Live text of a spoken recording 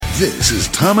This is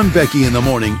Tom and Becky in the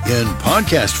morning in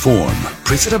podcast form.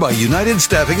 Presented by United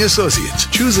Staffing Associates.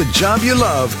 Choose a job you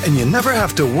love and you never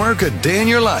have to work a day in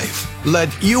your life.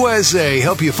 Let USA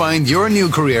help you find your new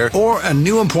career or a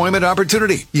new employment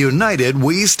opportunity. United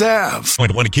We Staff.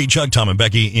 Wait, what a key chug, Tom and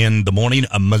Becky in the morning.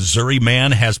 A Missouri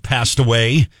man has passed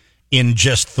away in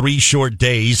just 3 short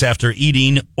days after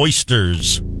eating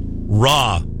oysters.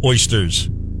 Raw oysters.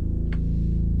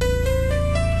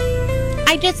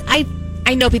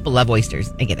 I know people love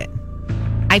oysters. I get it.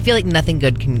 I feel like nothing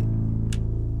good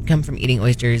can come from eating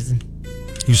oysters.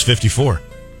 He was 54.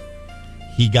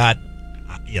 He got,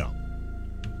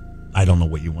 I don't know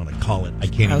what you want to call it. I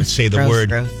can't even say the word.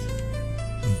 Gross.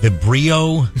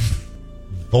 Vibrio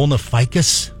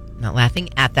vulnificus. I'm not laughing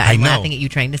at that. I'm laughing at you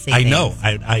trying to say I things. know.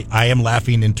 I am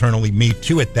laughing internally, me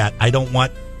too, at that. I don't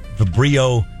want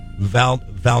Vibrio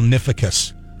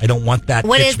vulnificus. I don't want that.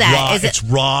 What is that? Raw. It's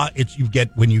raw.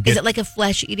 Is it like a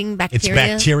flesh-eating bacteria? It's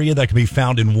bacteria that can be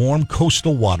found in warm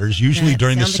coastal waters, usually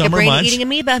during the summer months. Brain-eating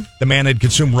amoeba. The man had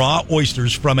consumed raw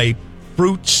oysters from a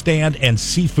fruit stand and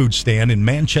seafood stand in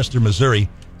Manchester, Missouri,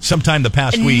 sometime the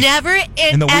past week. Never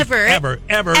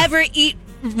ever eat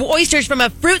oysters from a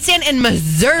fruit stand in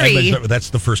Missouri. That's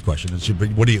the first question.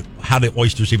 How did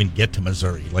oysters even get to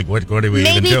Missouri? Like, what are we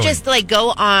even doing? Maybe just like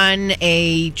go on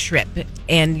a trip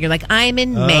and you're like, I'm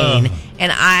in Maine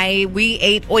and we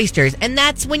ate oysters. And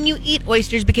that's when you eat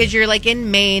oysters because you're like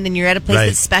in Maine and you're at a place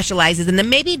that specializes. And then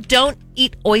maybe don't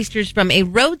eat oysters from a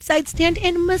roadside stand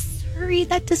in Missouri.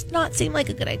 That does not seem like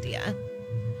a good idea.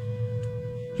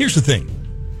 Here's the thing.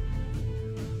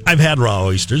 I've had raw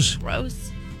oysters. Gross.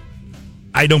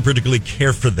 I don't particularly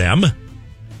care for them.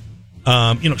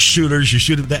 Shooters, you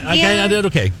shoot at that. I did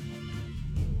okay.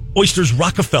 Oysters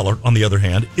Rockefeller, on the other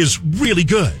hand, is really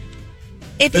good.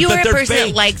 If you're a person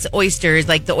that likes oysters,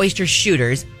 like the oyster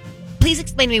shooters, please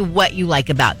explain to me what you like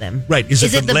about them. Right. Is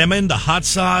it the lemon, the hot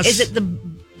sauce? Is it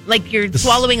like you're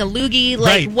swallowing a loogie?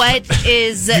 Like, what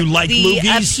is you like the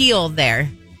loogies? appeal there?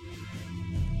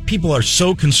 People are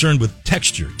so concerned with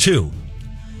texture, too.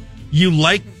 You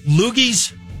like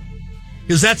loogies?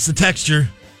 Because that's the texture.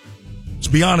 Let's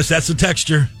be honest, that's the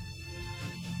texture.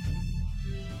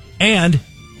 And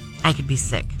I could be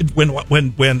sick. When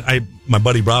my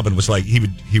buddy Robin was like, he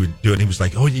would do it, and he was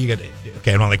like, oh, you got it.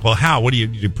 Okay, and I'm like, well, how? What do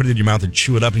you put it in your mouth and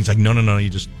chew it up? And he's like, no, you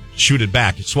just shoot it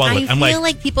back. You swallow it. I feel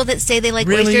like people that say they like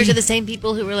oysters are the same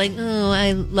people who were like, oh,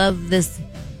 I love this,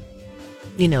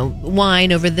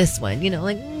 wine over this one.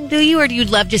 Do you, or do you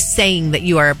love just saying that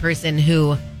you are a person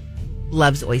who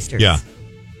loves oysters? Yeah.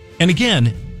 And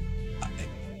again,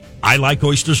 I like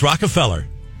oysters Rockefeller.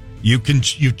 You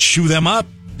chew them up.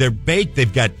 They're baked.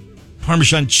 They've got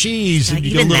Parmesan cheese and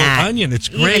you get a little onion. It's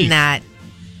great. Even that.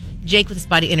 Jake with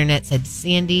Spotty Internet said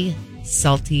sandy,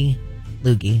 salty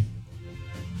loogie.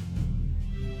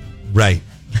 Right.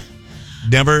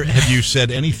 Never have you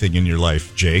said anything in your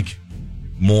life, Jake,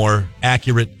 more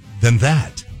accurate than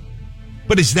that.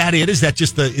 But is that it? Is that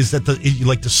just you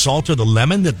like the salt or the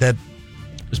lemon that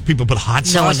people put hot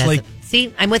sauce? No one does.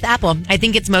 See, I'm with Apple. I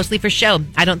think it's mostly for show.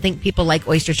 I don't think people like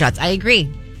oyster shots. I agree.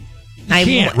 You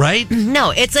can't, right?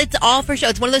 No, it's all for show.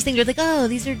 It's one of those things where it's like, oh,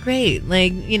 these are great.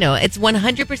 Like, it's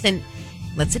 100%.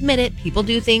 Let's admit it. People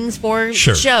do things for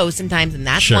show sometimes, and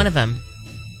that's one of them.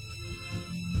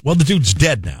 Well, the dude's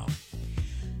dead now.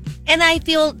 And I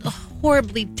feel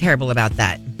horribly terrible about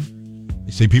that.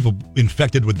 You see people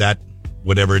infected with that,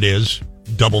 whatever it is,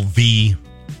 double V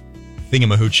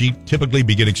thingamahoochie, typically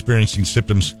begin experiencing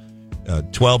symptoms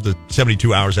 12 to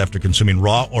 72 hours after consuming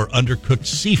raw or undercooked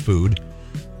seafood.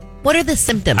 What are the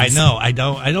symptoms? I know. I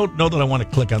don't know that I want to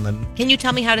click on them. Can you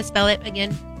tell me how to spell it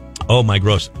again? Oh, my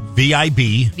gross.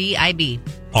 V-I-B. V-I-B.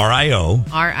 R-I-O.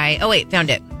 R-I... Oh, wait. Found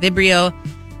it. Vibrio.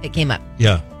 It came up.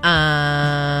 Yeah.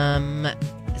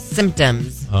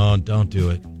 Symptoms. Oh, don't do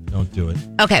it. Don't do it.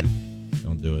 Okay.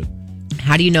 Don't do it.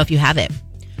 How do you know if you have it?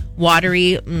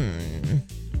 Watery.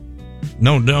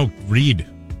 No. Read.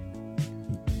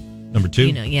 Number 2?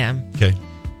 Yeah. Okay.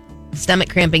 Stomach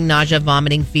cramping, nausea,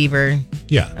 vomiting, fever.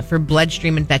 Yeah. For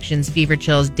bloodstream infections, fever,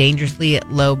 chills, dangerously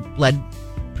low blood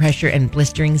pressure, and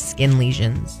blistering skin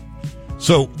lesions.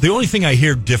 So the only thing I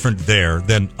hear different there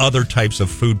than other types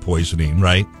of food poisoning,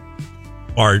 right,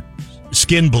 are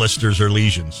skin blisters or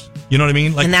lesions. You know what I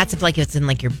mean? And that's if it's in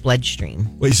your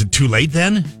bloodstream. Wait, is it too late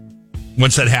then?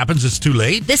 Once that happens, it's too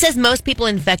late? This says most people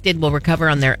infected will recover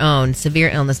on their own. Severe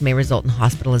illness may result in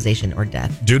hospitalization or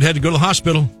death. Dude had to go to the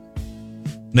hospital.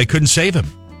 And they couldn't save him.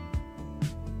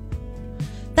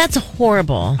 That's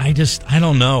horrible. I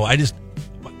don't know.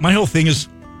 My whole thing is,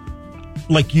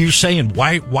 like you're saying,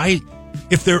 why,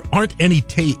 if there isn't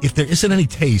any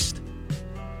taste,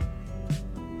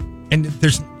 And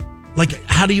there's, like,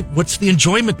 what's the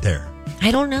enjoyment there? I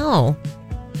don't know.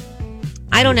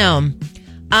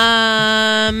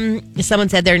 Someone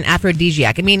said they're an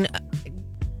aphrodisiac. I mean,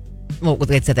 well,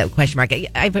 they said that with question mark.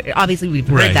 Obviously, we've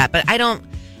heard that, but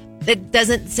it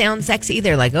doesn't sound sexy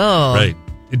either. Like, oh. Right.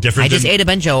 Different. I just ate a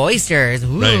bunch of oysters.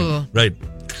 Ooh. Right.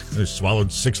 I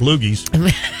swallowed 6 loogies.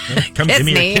 Come give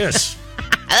me a kiss.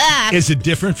 Is it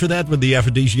different for that with the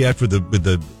aphrodisiac with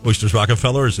the Oysters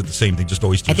Rockefeller, or is it the same thing, just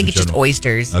oysters? I think it's just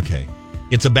oysters. Okay.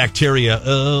 It's a bacteria.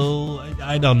 Oh,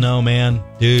 I don't know, man.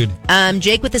 Dude.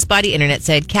 Jake with the Spotty Internet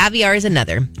said caviar is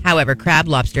another. However, crab,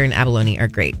 lobster, and abalone are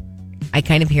great. I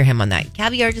kind of hear him on that.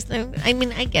 Caviar just, I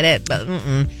mean, I get it, but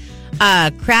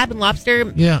crab and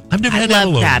lobster. Yeah, I've never had abalone.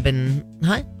 I love crab and,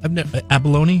 I've never,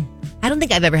 abalone? I don't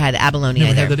think I've ever had abalone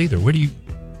never either. Had that either.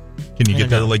 Can you get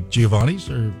that at like Giovanni's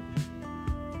or?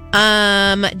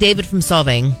 David from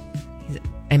Solvang.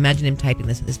 I imagine him typing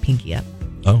this with his pinky up.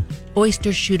 Oh.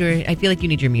 Oyster shooter. I feel like you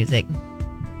need your music.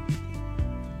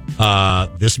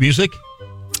 This music?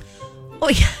 Oh,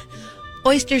 yeah.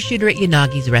 Oyster shooter at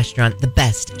Yanagi's restaurant. The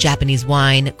best. Japanese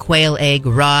wine, quail egg,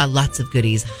 raw, lots of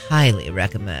goodies. Highly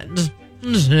recommend.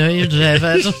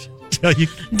 David.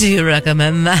 Do you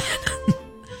recommend that?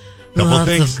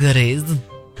 Lots of goodies.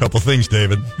 Couple things,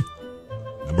 David.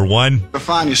 Number 1. I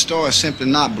find your story simply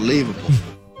not believable.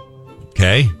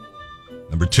 Okay.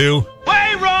 Number 2.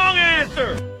 Way wrong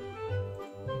answer!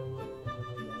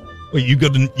 Wait, you go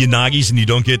to Yanagi's and you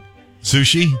don't get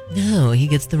sushi? No, he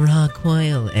gets the raw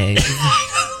quail eggs.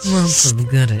 Lots of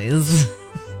goodies.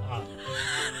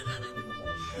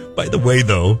 By the way,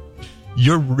 though,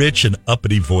 your rich and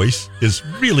uppity voice is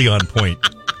really on point.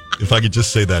 If I could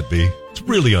just say that, B. It's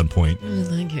really on point.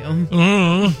 Thank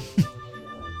you.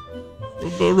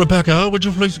 Rebecca, would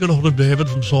you please get a hold of David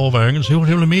from Solvang and see what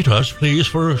he'll meet us, please,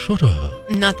 for a shooter?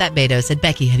 Not that Beto said,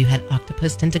 Becky, have you had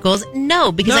octopus tentacles?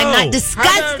 No, because I'm not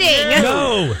disgusting.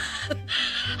 No.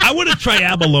 I want to try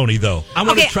abalone, though. I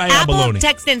want to try abalone. Apple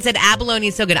texted and said abalone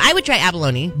is so good. I would try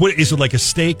abalone. What, is it like a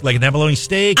steak, like an abalone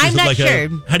steak? I'm not sure.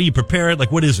 How do you prepare it?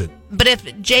 Like, what is it? But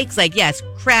if Jake's like, yes,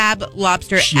 crab,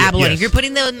 lobster, abalone. Yes. If you're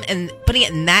putting them and putting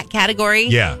it in that category,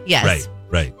 yes.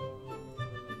 Right.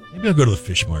 Maybe I'll go to the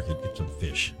fish market, get some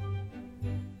fish.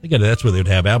 That's where they'd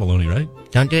have abalone, right?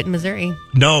 Don't do it in Missouri.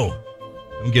 No.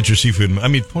 Don't get your seafood. I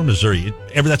mean, for Missouri,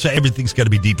 that's why everything's got to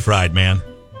be deep fried, man.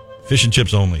 Fish and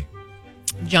chips only.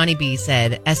 Johnny B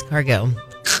said, escargot.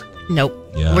 Nope.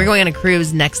 Yeah. We're going on a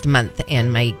cruise next month,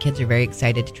 and my kids are very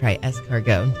excited to try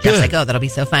escargot. Jeff's like, oh, that'll be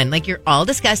so fun. Like, you're all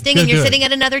disgusting, and you're sitting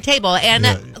at another table. And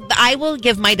I will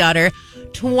give my daughter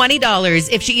 $20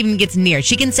 if she even gets near.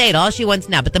 She can say it all she wants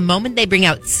now, but the moment they bring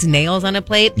out snails on a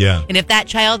plate, and if that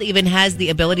child even has the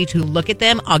ability to look at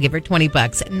them, I'll give her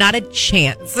 $20. Not a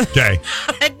chance. Okay.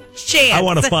 Not a chance. I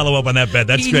want to follow up on that bet.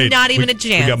 That's great. Not even a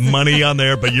chance. We got money on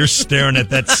there, but you're staring at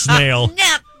that snail.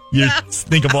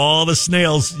 Think of all the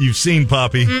snails you've seen,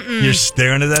 Poppy. You're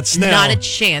staring at that snail. Not a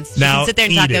chance. She can sit there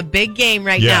and talk a big game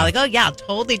right now. Like, oh, yeah, I'll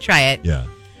totally try it. Yeah.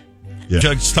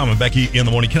 Judge Tom and Becky in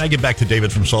the morning. Can I get back to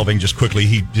David from Solvang just quickly?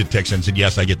 He did text and said,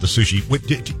 yes, I get the sushi.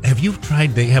 Wait, have you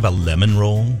tried, they have a lemon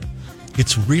roll?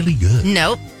 It's really good.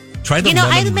 Nope. Try the lemon.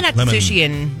 I haven't been at sushi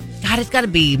in, God, it's got to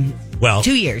be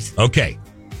 2 years. Okay.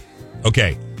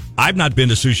 I've not been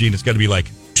to sushi and it's got to be like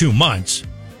 2 months.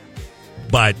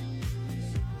 But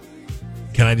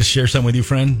can I just share something with you,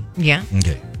 friend? Yeah.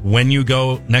 Okay. When you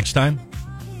go next time,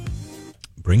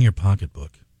 bring your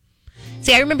pocketbook.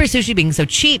 See, I remember sushi being so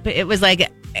cheap. It was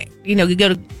like, you're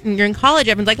in college,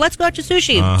 everyone's like, let's go out to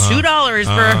sushi. $2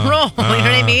 for a roll. You know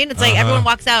what I mean? It's like everyone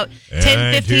walks out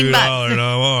 $10, $15. $2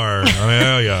 no more.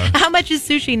 Hell yeah. How much is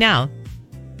sushi now?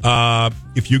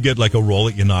 If you get like a roll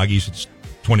at Yanagi's, it's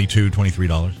 $22,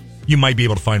 $23. You might be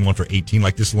able to find one for $18.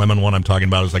 Like this lemon one I'm talking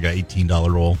about is like an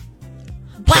 $18 roll.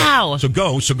 Wow. So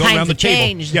go around the table.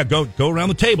 Changed. Yeah, go around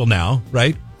the table now,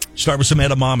 right? Start with some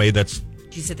edamame. That's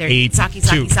you sit there,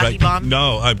 sake bomb?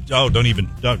 No, don't even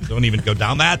go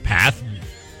down that path.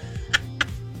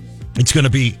 It's going to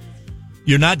be,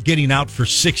 you're not getting out for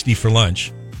 $60 for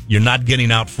lunch. You're not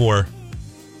getting out for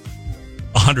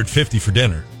 $150 for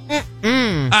dinner.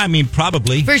 I mean,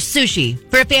 probably. For sushi,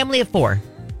 for a family of 4.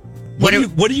 What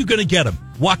are you going to get them?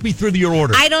 Walk me through your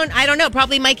order. I don't know.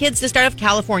 Probably my kids to start off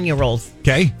California rolls.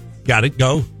 Okay, got it.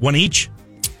 Go. 1 each?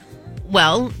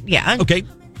 Well, yeah. Okay,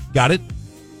 got it.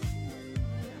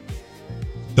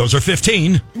 Those are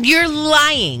 15. You're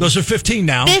lying. Those are 15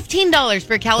 now. $15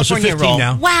 for a California roll.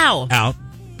 Now. Wow. Out.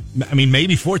 I mean,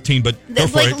 maybe 14, but go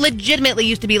for it. Legitimately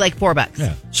used to be like $4.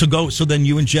 Yeah. So then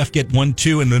you and Jeff get 1,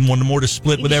 2, and then one more to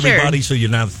split with everybody. So you're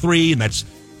now 3, and that's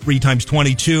 3 times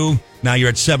 22. Now you're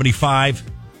at 75.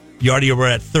 You already were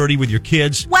at 30 with your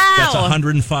kids. Wow. That's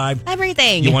 105.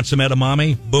 Everything. You want some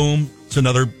edamame? Boom. It's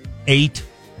another 8,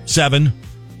 7.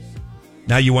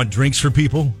 Now you want drinks for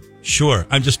people? Sure.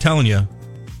 I'm just telling you.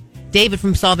 David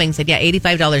from Solvang said, yeah,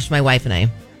 $85 for my wife and I.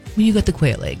 Well, you got the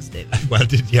quail eggs, David. Well,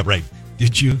 yeah, right.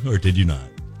 Did you or did you not?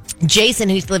 Jason,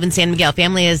 who used to live in San Miguel,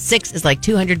 family is 6, is like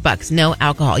 $200. No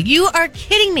alcohol. You are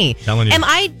kidding me. Telling you. Am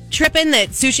I tripping that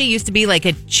sushi used to be like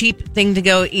a cheap thing to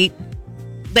go eat?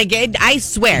 Like, I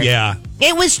swear. Yeah.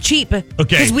 It was cheap. Okay.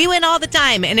 Because we went all the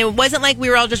time, and it wasn't like we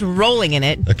were all just rolling in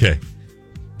it. Okay.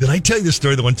 Did I tell you the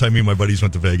story the one time me and my buddies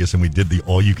went to Vegas and we did the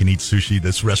all-you-can-eat sushi?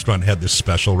 This restaurant had this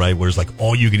special, right, where it's like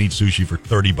all-you-can-eat sushi for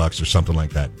 $30 or something like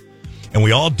that. And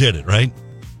we all did it, right?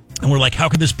 And we're like, how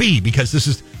could this be?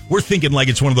 Because we're thinking like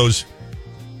it's one of those,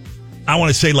 I want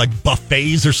to say like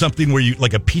buffets or something where you,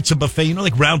 like a pizza buffet, you know,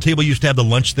 like Round Table used to have the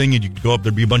lunch thing and you'd go up,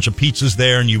 there'd be a bunch of pizzas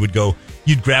there and you'd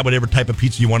grab whatever type of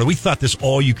pizza you wanted. We thought this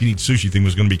all-you-can-eat sushi thing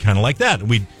was going to be kind of like that. And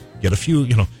we'd get a few,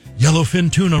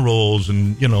 yellowfin tuna rolls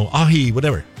and, ahi,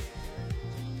 whatever.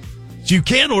 So you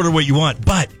can order what you want,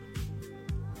 but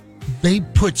they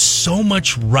put so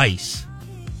much rice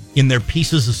in their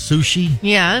pieces of sushi.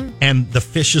 Yeah. And the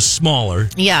fish is smaller.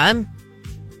 Yeah.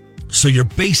 So you're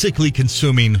basically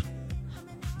consuming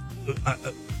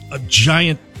a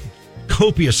giant,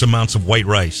 copious amounts of white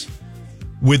rice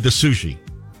with the sushi.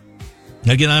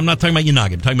 Now, again, I'm not talking about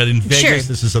Unagi. I'm talking about in Vegas. Sure.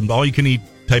 This is an all-you-can-eat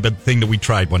type of thing that we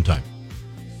tried one time.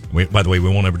 By the way, we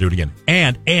won't ever do it again.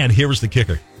 And here was the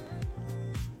kicker.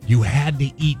 You had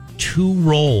to eat 2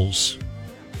 rolls.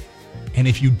 And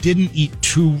if you didn't eat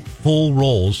 2 full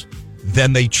rolls,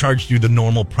 then they charged you the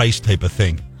normal price type of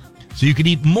thing. So you could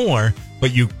eat more,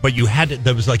 but you had to,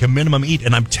 there was like a minimum eat.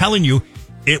 And I'm telling you,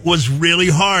 it was really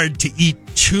hard to eat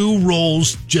 2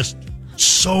 rolls, just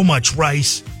so much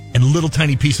rice and little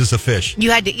tiny pieces of fish.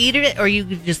 You had to eat it, or you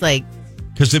could just like...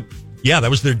 Because, that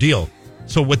was their deal.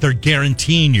 So what they're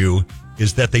guaranteeing you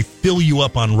is that they fill you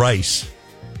up on rice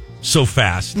so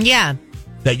fast. Yeah.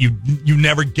 That you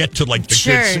never get to like the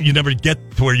sure. good, you never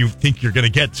get to where you think you're going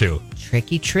to get to.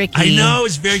 Tricky. I know,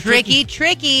 it's very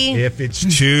tricky. If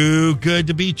it's too good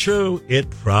to be true, it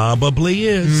probably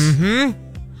is. Mm-hmm.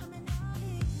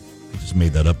 I just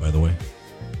made that up, by the way.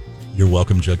 You're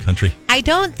welcome, Jug Country. I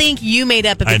don't think you made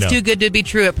up. If it's too good to be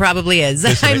true, it probably is.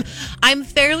 I'm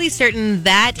fairly certain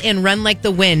that and Run Like the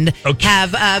Wind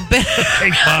have been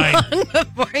okay, fine.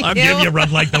 I'll give you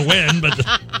Run Like the Wind, but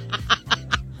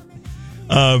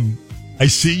I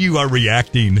see you are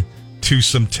reacting to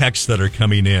some texts that are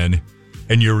coming in,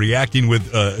 and you're reacting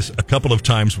with a couple of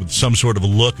times with some sort of a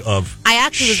look of I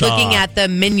actually was looking at the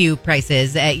menu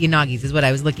prices at Unagi's is what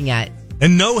I was looking at.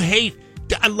 And no hate.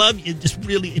 I love you. Just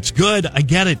really, it's good. I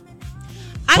get it.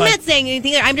 I'm not saying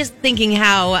anything. I'm just thinking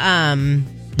how...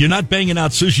 You're not banging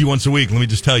out sushi once a week. Let me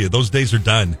just tell you. Those days are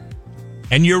done.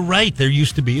 And you're right. There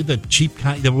used to be the cheap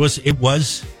kind. It was.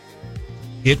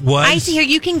 I see here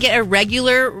you can get a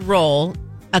regular roll,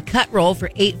 a cut roll for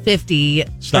 $8.50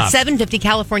 or $7.50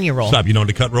 California roll. Stop. You know what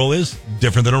a cut roll is?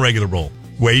 Different than a regular roll.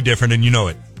 Way different, and you know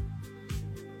it.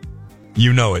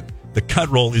 You know it. The cut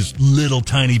roll is little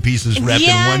tiny pieces wrapped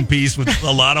in one piece with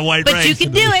a lot of white rice. But you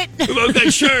can do it. Okay,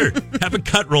 sure. Have a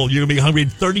cut roll. You're going to be hungry in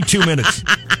 32 minutes.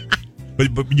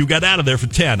 But you got out of there for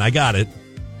 10. I got it.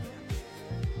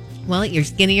 Well, you're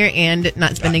skinnier and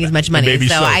not spending as much money.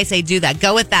 So I say do that.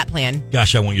 Go with that plan.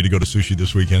 Gosh, I want you to go to sushi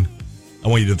this weekend. I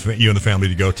want you and the family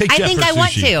to go. Take Jeff for sushi. I think I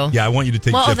want to. Yeah, I want you to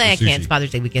take Jeff for sushi. Well, I can't. It's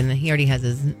Father's Day weekend. He already has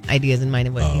his ideas in mind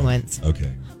of what he wants.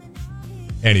 Okay.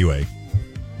 Anyway.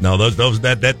 No,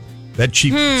 that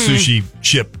cheap sushi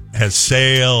ship has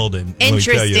sailed, and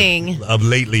interesting. Let me tell you,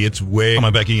 lately, it's way.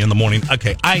 I'm Becky in the morning.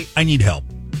 Okay, I need help.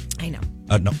 I know.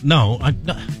 No.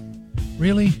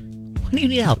 Really? What do you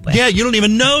need help with? Yeah, you don't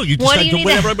even know. You decide to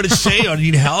whatever I'm going to say. I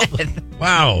need help.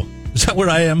 Wow, is that where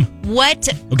I am? What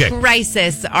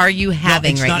crisis are you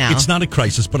having now? It's not a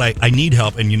crisis, but I need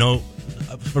help, and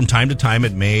from time to time,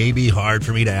 it may be hard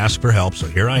for me to ask for help. So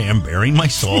here I am, bearing my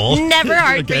soul. Never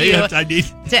hard for you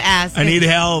to ask. I need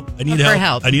help. I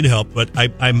need help. But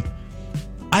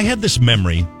I have this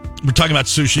memory. We're talking about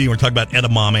sushi. We're talking about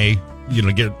edamame.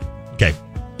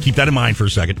 Keep that in mind for a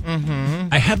second. Mm-hmm.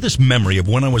 I have this memory of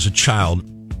when I was a child,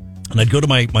 and I'd go to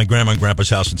my grandma and grandpa's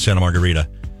house in Santa Margarita,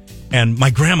 and my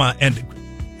grandma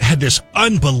had this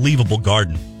unbelievable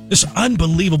garden.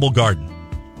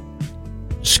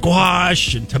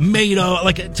 Squash and tomato,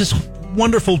 like just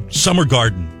wonderful summer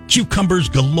garden. Cucumbers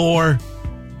galore.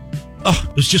 Oh,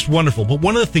 it was just wonderful. But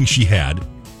one of the things she had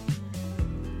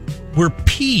were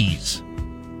peas.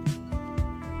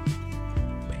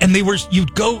 And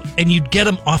you'd go and you'd get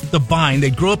them off the vine.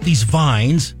 They'd grow up these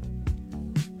vines.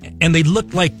 and they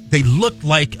look like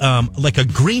a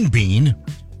green bean,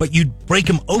 but you'd break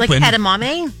them open. Like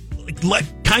edamame?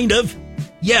 Like kind of.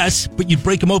 Yes, but you'd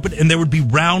break them open, and there would be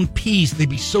round peas. They'd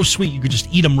be so sweet. You could just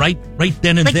eat them right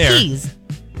then and like there. Peas.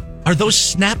 Are those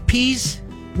snap peas?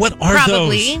 What are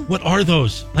Probably. those? What are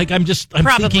those? Like, I'm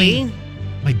Probably. thinking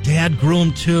my dad grew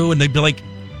them too, and they'd be like...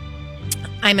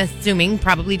 I'm assuming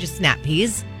probably just snap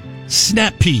peas.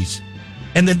 Snap peas.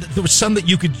 And then there was some that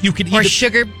you could eat. Or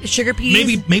sugar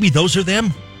peas. Maybe those are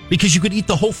them, because you could eat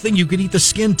the whole thing. You could eat the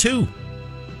skin too.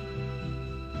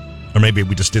 Or maybe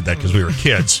we just did that because we were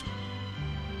kids.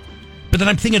 But then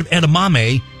I'm thinking of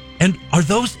edamame, and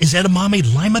is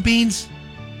edamame lima beans?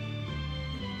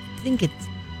 I think it's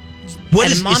What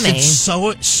edamame. Is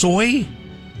it soy?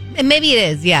 And maybe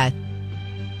it is, yeah.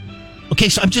 Okay,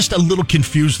 so I'm just a little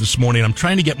confused this morning. I'm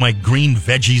trying to get my green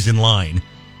veggies in line.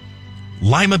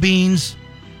 Lima beans,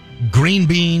 green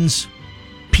beans,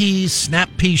 peas, snap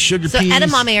peas, sugar So peas.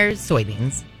 edamame are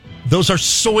soybeans. Those are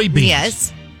soybeans.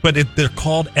 Yes. But they're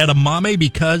called edamame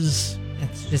because...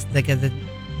 It's just it's like a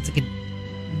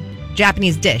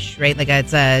Japanese dish, right? Like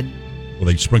it's a... Well,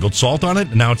 they sprinkled salt on it,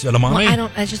 and now it's edamame?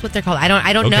 Well, that's just what they're called. I don't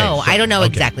Okay, know. so- I don't know okay.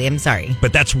 exactly. I'm sorry.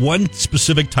 But that's one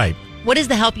specific type. What is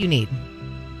the help you need?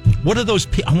 What are those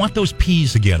peas? I want those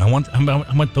peas again. I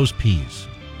want those peas.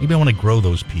 Maybe I want to grow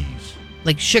those peas.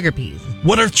 Like sugar peas.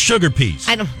 What are sugar peas?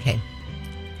 Okay.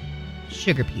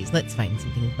 Sugar peas. Let's find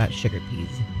something about sugar peas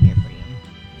here for you.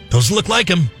 Those look like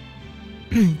them.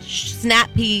 Snap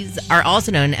peas are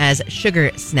also known as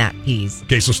sugar snap peas.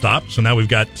 Okay, so stop. So now we've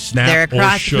got snap They're a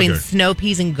cross or sugar. between snow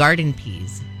peas and garden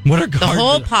peas. What are The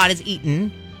whole pod is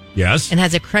eaten Yes. and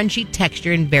has a crunchy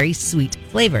texture and very sweet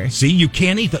flavor. See, you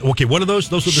can't eat that. Okay, what are those?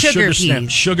 Those are the Sugar snap.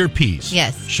 peas. Sugar peas.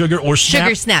 Yes. Sugar or snap.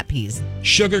 Sugar snap peas.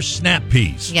 Sugar snap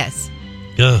peas. Yes.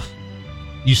 Ugh.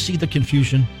 You see the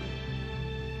confusion?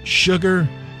 Sugar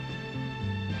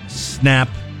snap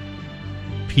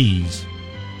peas.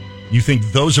 You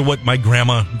think those are what my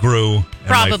grandma grew? And my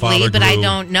Probably, father but I grew?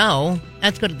 don't know.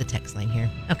 Let's go to the text line here.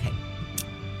 Okay.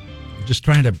 I'm just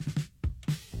trying to.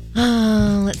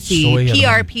 Let's see. Soy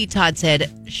PRP Todd said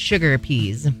sugar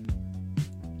peas.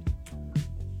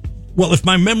 Well, if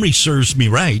my memory serves me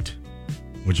right,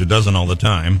 which it doesn't all the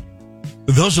time,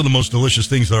 those are the most delicious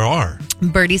things there are.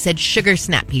 Birdie said sugar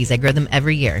snap peas. I grow them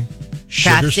every year.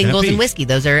 Sugar Craft snap singles and peas. whiskey.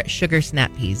 Those are sugar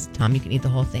snap peas. Tom, you can eat the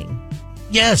whole thing.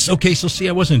 Yes. Okay. So see,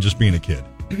 I wasn't just being a kid.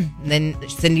 And then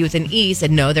Cindy with an E said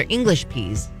no, they're English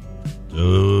peas.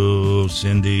 Oh,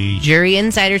 Cindy. Jury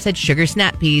Insider said sugar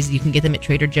snap peas. You can get them at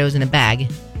Trader Joe's in a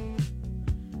bag.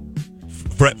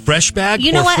 Fresh bag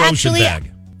You know or what? frozen Actually,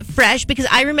 bag? fresh, because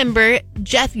I remember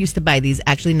Jeff used to buy these.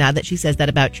 Actually, now that she says that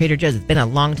about Trader Joe's, it's been a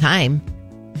long time.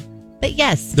 But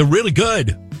yes. They're really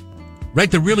good. Right?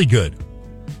 They're really good.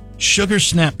 Sugar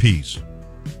snap peas.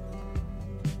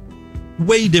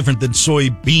 Way different than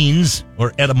soybeans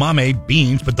or edamame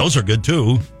beans, but those are good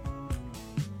too.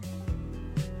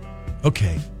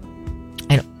 Okay.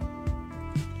 I don't.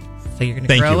 So you're going to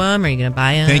Thank grow you. them, or are you going to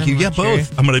buy them? Thank you. Yeah,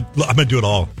 both. I'm gonna do it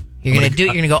all. You're going to do it.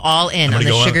 You're going to go all in on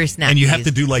the sugar snap and you peas. have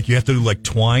to do like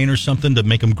twine or something to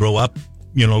make them grow up,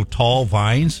 tall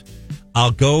vines.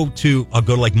 I'll go to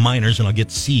like Miners and I'll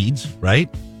get seeds, right?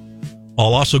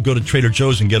 I'll also go to Trader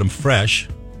Joe's and get them fresh,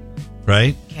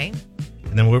 right? Okay.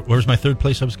 And then where's my third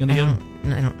place I was going to get them?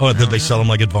 I don't Oh, did know. they sell them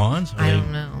like at Vaughn's? I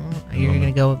don't know. You're going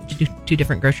to go to two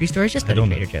different grocery stores? Just go I to don't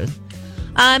Trader know.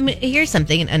 Joe's. Here's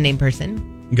something, an unnamed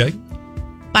person. Okay.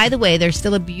 By the way, there's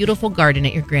still a beautiful garden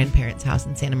at your grandparents' house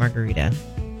in Santa Margarita.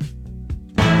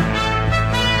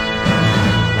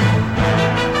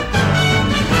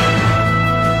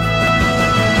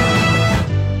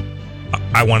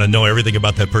 I want to know everything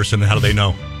about that person and how do they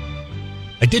know.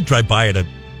 I did drive by it a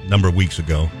number of weeks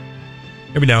ago.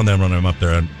 Every now and then when I'm up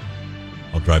there,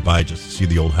 I'll drive by just to see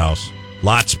the old house.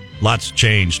 Lots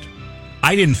changed.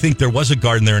 I didn't think there was a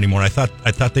garden there anymore. I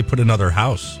thought they put another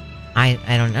house. I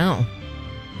don't know.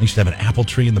 They used to have an apple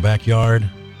tree in the backyard.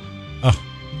 Oh,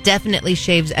 Definitely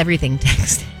shaves everything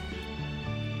text.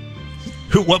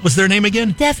 what was their name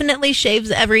again? Definitely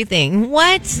shaves everything.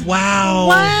 What? Wow.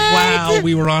 What? Wow.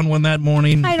 We were on one that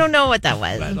morning. I don't know what that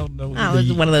was. I don't know. That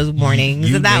was one of those mornings.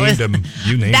 You that named was him.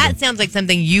 You named That him. sounds like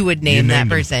something you would name You that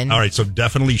named him. person. All right, so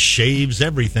definitely shaves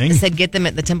everything. I said get them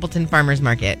at the Templeton Farmers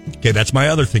Market. Okay, that's my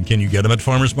other thing. Can you get them at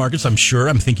farmers markets? I'm sure.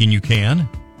 I'm thinking you can.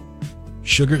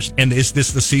 Sugars. And is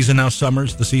this the season now?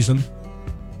 Summer's the season?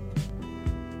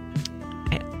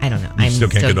 I don't know. You still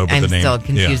can't get over the name. I'm still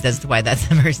confused Yeah. as to why that's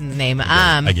the person's name.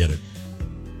 I get it.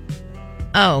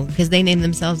 Oh, because they named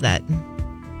themselves that.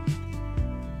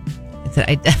 I said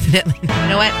I definitely. You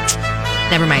know what?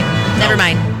 Never mind. Never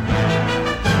mind.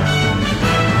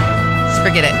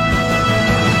 forget it.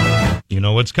 You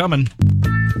know what's coming.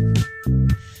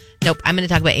 Nope. I'm going to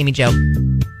talk about Amy Jo.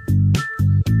 I'm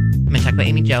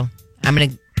going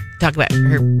to talk about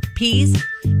her peas,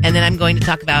 and then I'm going to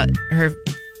talk about her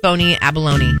phony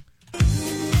abalone.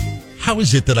 How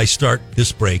is it that I start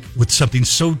this break with something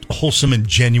so wholesome and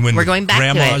genuine? We're going back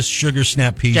to Grandma's it. sugar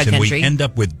snap peas, Jug and country. we end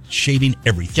up with shaving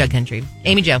everything. Jug country.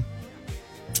 Amy Jo.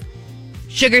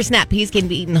 Sugar snap peas can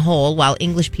be eaten whole, while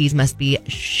English peas must be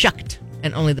shucked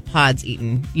and only the pods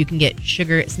eaten. You can get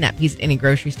sugar snap peas at any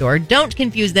grocery store. Don't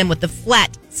confuse them with the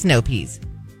flat snow peas.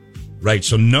 Right,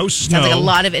 so no snow. Sounds like a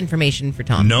lot of information for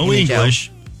Tom. No Amy Jo.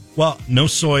 English. Well, no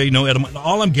soy, no edamame.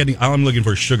 All I'm looking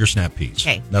for is sugar snap peas.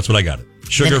 Okay. That's what I got.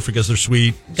 Sugar because they're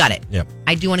sweet. Got it. Yep.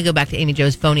 I do want to go back to Amy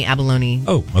Jo's phony abalone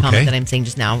comment that I'm saying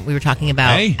just now. We were talking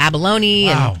about abalone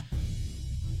and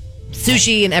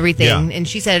sushi and everything. Yeah. And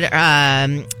she said,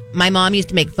 my mom used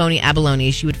to make phony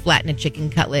abalone. She would flatten a chicken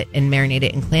cutlet and marinate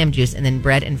it in clam juice and then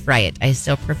bread and fry it. I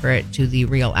still prefer it to the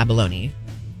real abalone.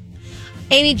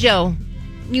 Amy Jo,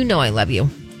 you know I love you.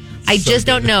 I just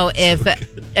don't know if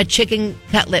a chicken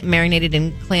cutlet marinated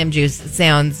in clam juice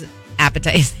sounds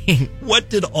appetizing. What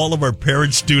did all of our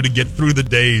parents do to get through the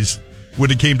days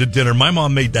when it came to dinner? My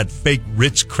mom made that fake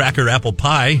Ritz cracker apple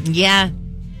pie. Yeah.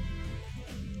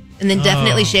 And then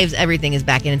definitely shaves everything is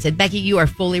back in and said, Becky, you are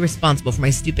fully responsible for my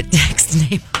stupid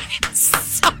text name. I'm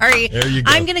sorry. There you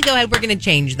go. I'm going to go ahead. We're going to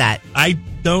change that. I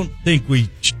don't think we...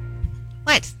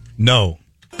 What? No.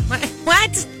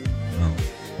 What?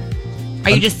 Are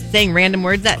you just saying random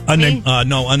words at me?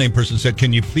 Unnamed person said,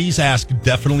 can you please ask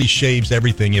definitely shaves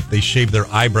everything if they shave their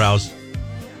eyebrows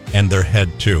and their head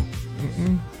too?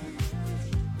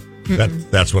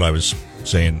 That's what I was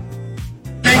saying.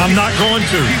 I'm not going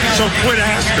to, so quit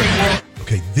asking.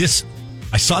 Okay,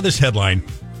 I saw this headline,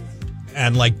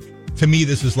 and to me,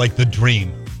 this is like the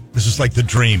dream. This is like the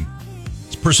dream.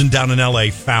 This person down in LA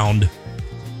found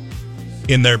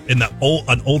in an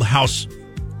old house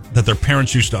that their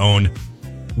parents used to own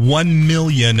 1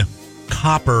 million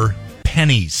copper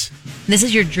pennies. This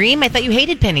is your dream? I thought you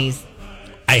hated pennies.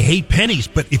 I hate pennies,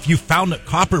 but if you found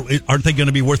copper, aren't they going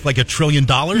to be worth like $1 trillion?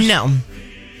 No.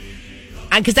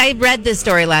 Because I read this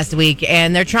story last week,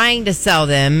 and they're trying to sell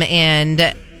them,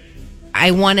 and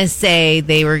I want to say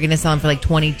they were going to sell them for like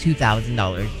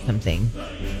 $22,000 or something.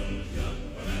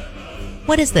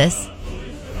 What is this?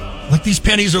 Like these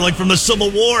pennies are like from the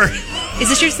Civil War. Is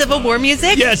this your Civil War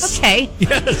music? Yes. Okay.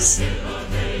 Yes.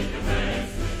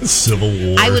 Civil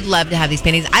War. I would love to have these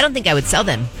pennies. I don't think I would sell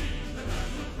them.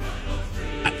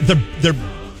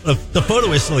 The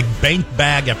photo is like bank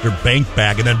bag after bank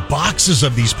bag, and then boxes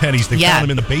of these pennies. They found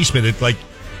them in the basement. It's like,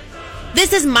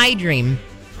 this is my dream.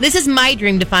 This is my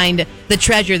dream to find the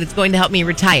treasure that's going to help me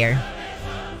retire.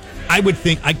 I would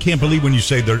think, I can't believe when you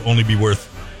say they'd only be worth,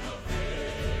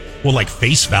 well, like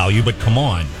face value, but come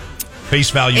on.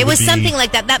 Face value It was would be, something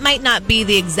like that. That might not be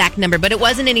the exact number, but it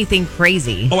wasn't anything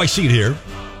crazy. Oh, I see it here.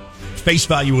 Face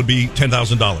value would be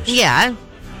 $10,000. Yeah.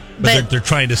 But they're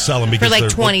trying to sell them because for like they're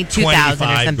 $22,000 or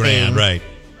something. $25,000, right?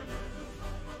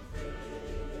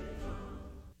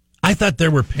 I thought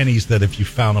there were pennies that if you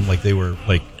found them, like they were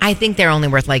like. I think they're only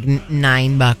worth like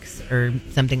 $9 or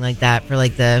something like that for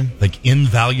like the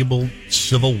invaluable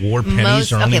Civil War pennies.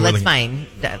 Most, are only okay, let's worth, find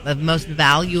the most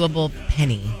valuable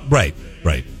penny. Right.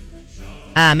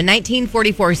 A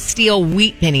 1944 steel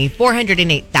wheat penny,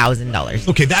 $408,000.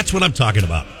 Okay, that's what I'm talking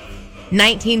about.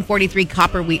 1943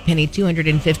 copper wheat penny,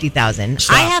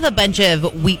 $250,000. I have a bunch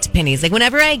of wheat pennies. Like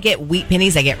whenever I get wheat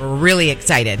pennies, I get really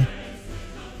excited.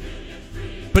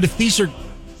 But if these are,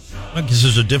 I guess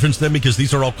there's a difference then because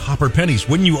these are all copper pennies.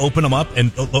 Wouldn't you open them up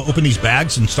and open these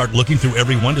bags and start looking through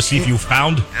every one to see if you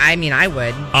found? I mean, I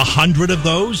would. 100 of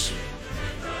those?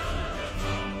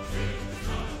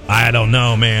 I don't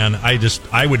know, man.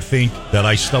 I would think that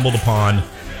I stumbled upon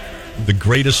the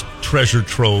greatest treasure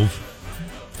trove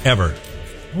ever.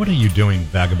 What are you doing,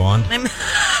 vagabond? I'm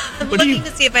looking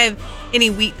to see if I have any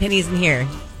wheat pennies in here.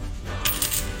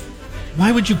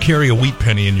 Why would you carry a wheat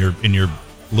penny in your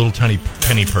little tiny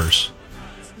penny purse?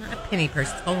 It's not a penny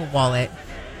purse, it's a wallet.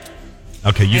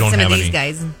 Okay, you don't some have of any. these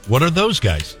guys. What are those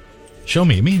guys? Show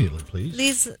me immediately, please.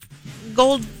 These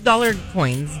gold dollar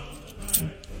coins.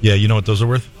 Yeah, you know what those are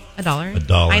worth? $1.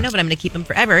 $1. I know, but I'm going to keep them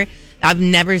forever. I've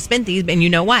never spent these, and you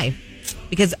know why.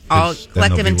 Because I'll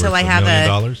collect them until I have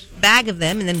a bag of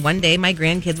them, and then one day my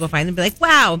grandkids will find them and be like,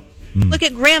 wow, look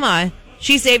at Grandma.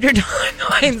 She saved her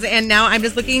coins, and now I'm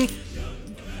looking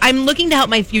to help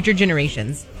my future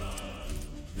generations.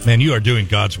 Man, you are doing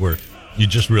God's work. You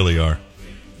just really are.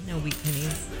 No wheat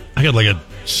pennies. I got like a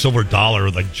silver dollar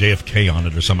with like JFK on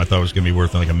it or something. I thought it was going to be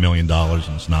worth like $1 million,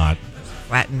 and it's not.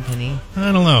 flattened penny.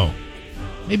 I don't know.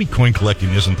 Maybe coin collecting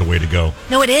isn't the way to go.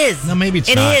 No, it is. No, maybe it's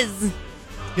not. not. It is.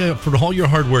 Yeah, for all your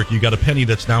hard work, you got a penny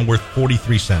that's now worth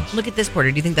 43 cents. Look at this quarter.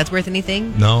 Do you think that's worth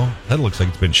anything? No, that looks like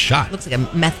it's been shot. Looks like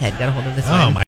a meth head got a hold of this Oh, one. my